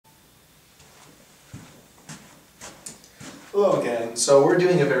Hello again. So we're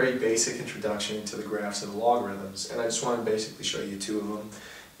doing a very basic introduction to the graphs and logarithms, and I just want to basically show you two of them.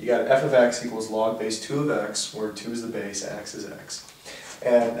 You got f of x equals log base 2 of x, where 2 is the base, x is x.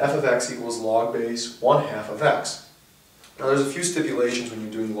 And f of x equals log base 1/2 of x. Now there's a few stipulations when you're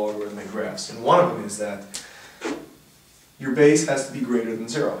doing logarithmic graphs, and one of them is that your base has to be greater than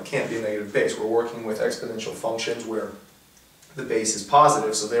 0. It can't be a negative base. We're working with exponential functions where the base is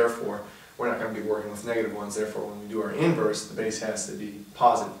positive, so therefore we're not going to be working with negative ones. Therefore, when we do our inverse, the base has to be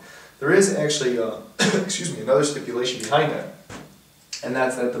positive. There is actually another stipulation behind that, and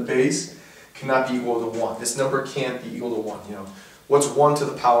that's that the base cannot be equal to 1. This number can't be equal to 1. You know, what's 1 to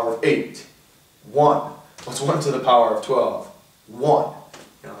the power of 8? 1. What's 1 to the power of 12? 1.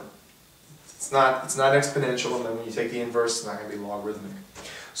 You know, it's not exponential, and then when you take the inverse, it's not going to be logarithmic.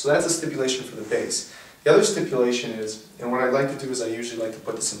 So that's a stipulation for the base. The other stipulation is, and what I like to do is I usually like to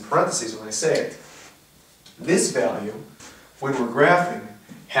put this in parentheses when I say it, this value, when we're graphing,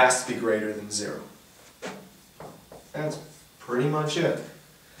 has to be greater than 0. That's pretty much it.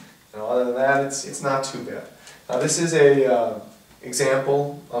 You know, other than that, it's not too bad. Now this is a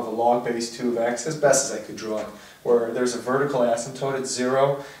example of a log base 2 of x, as best as I could draw it, where there's a vertical asymptote at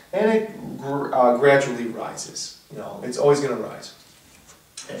 0, and it gradually rises. You know, it's always going to rise.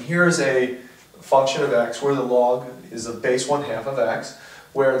 And here's a function of x where the log is a base 1/2 of x,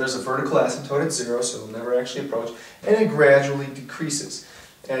 where there's a vertical asymptote at 0, so it'll never actually approach, and it gradually decreases.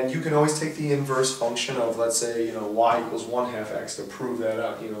 And you can always take the inverse function of, let's say, you know, y equals 1/2 x to prove that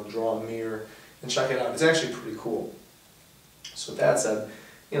out. You know, draw a mirror and check it out. It's actually pretty cool. So that said,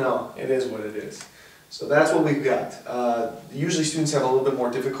 you know, it is what it is. So that's what we've got. Usually students have a little bit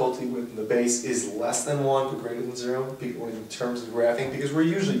more difficulty when the base is less than 1 but greater than 0 in terms of graphing, because we're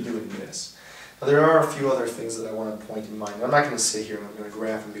usually doing this. Now, there are a few other things that I want to point in mind. I'm not going to sit here and I'm going to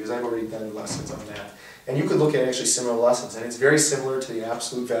graph them because I've already done lessons on that. And you could look at actually similar lessons, and it's very similar to the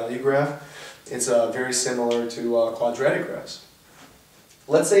absolute value graph. It's very similar to quadratic graphs.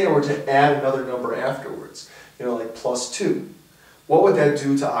 Let's say I were to add another number afterwards, you know, like plus 2. What would that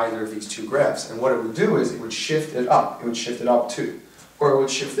do to either of these two graphs? And what it would do is it would shift it up. It would shift it up 2. Or it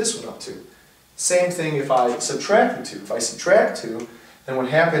would shift this one up 2. Same thing if I subtract the 2. If I subtract 2, then what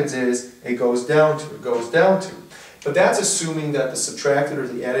happens is it goes down 2, it goes down 2. But that's assuming that the subtracted or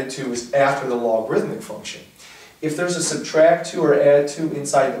the added 2 is after the logarithmic function. If there's a subtract 2 or add 2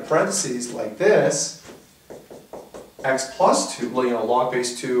 inside the parentheses like this, x plus 2, well, you know, log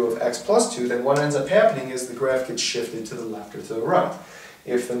base 2 of x plus 2, then what ends up happening is the graph gets shifted to the left or to the right.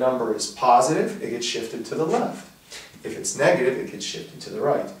 If the number is positive, it gets shifted to the left. If it's negative, it gets shifted to the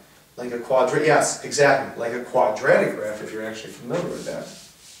right. Like a quadratic, yes, exactly, like a quadratic graph, if you're actually familiar with that.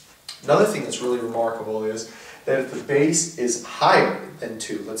 Another thing that's really remarkable is that if the base is higher than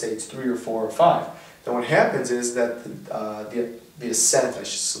 2, let's say it's 3 or 4 or 5, then what happens is that the ascent, I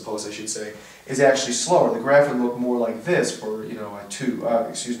suppose I should say, is actually slower. The graph would look more like this for, you know,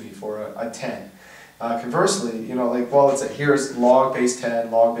 for a 10. Conversely, you know, like, well, let's say here's log base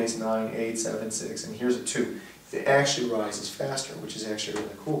 10, log base 9, 8, 7, 6, and here's a 2. It actually rises faster, which is actually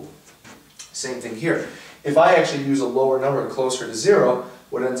really cool. Same thing here. If I actually use a lower number closer to 0,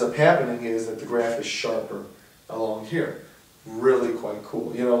 what ends up happening is that the graph is sharper along here. Really quite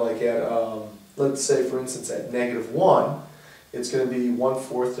cool. You know, like at, let's say for instance at -1, it's going to be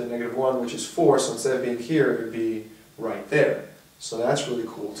 1/4 to -1, which is 4, so instead of being here, it would be right there. So that's really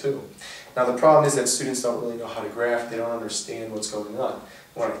cool too. Now the problem is that students don't really know how to graph, they don't understand what's going on.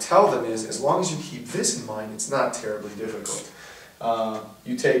 What I tell them is, as long as you keep this in mind, it's not terribly difficult.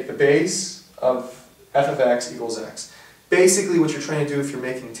 You take the base of f of x equals x. Basically what you're trying to do if you're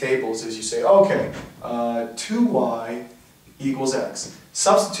making tables is you say, okay, 2y equals x.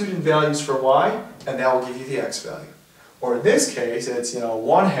 Substitute in values for y, and that will give you the x value. Or in this case, it's, you know,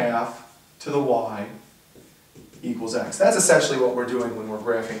 1/2 to the y equals x. That's essentially what we're doing when we're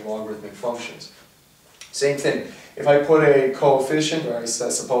graphing logarithmic functions. Same thing. If I put a coefficient, or I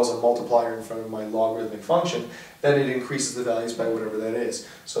suppose a multiplier in front of my logarithmic function, then it increases the values by whatever that is.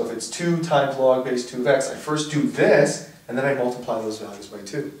 So if it's 2 times log base 2 of x, I first do this, and then I multiply those values by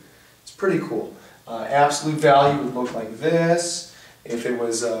 2. It's pretty cool. Absolute value would look like this. If it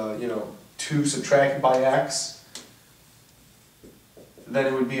was, you know, 2 subtracted by x, then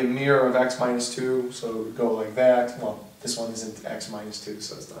it would be a mirror of x minus 2, so it would go like that. Well, this one isn't x minus 2,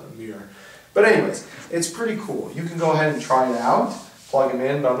 so it's not a mirror. But anyways, it's pretty cool. You can go ahead and try it out, plug them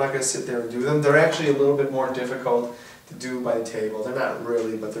in, but I'm not going to sit there and do them. They're actually a little bit more difficult to do by the table. They're not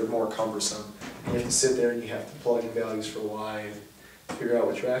really, but they're more cumbersome. You have to sit there and you have to plug in values for y and figure out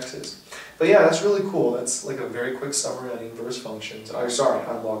what your x is. But yeah, that's really cool. That's like a very quick summary on inverse functions. On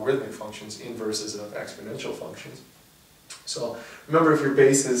logarithmic functions, inverses of exponential functions. So remember, if your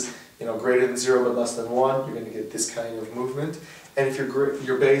base is greater than 0 but less than 1, you're going to get this kind of movement. And if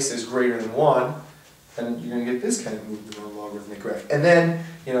your base is greater than 1, then you're going to get this kind of movement on a logarithmic graph. And then,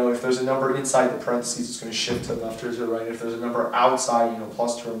 if there's a number inside the parentheses, it's going to shift to the left or to the right. If there's a number outside,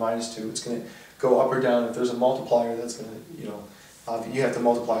 +2 or -2, it's going to go up or down. If there's a multiplier, that's going to, you have to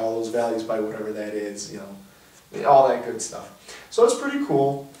multiply all those values by whatever that is, all that good stuff. So it's pretty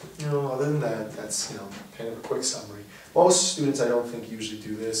cool. Other than that, that's, kind of a quick summary. Most students, I don't think, usually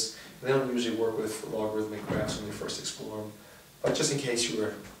do this. They don't usually work with logarithmic graphs when they first explore them. But just in case you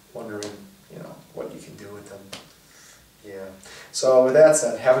were wondering, what you can do with them. Yeah. So with that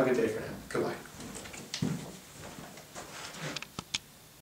said, have a good day for now. Goodbye.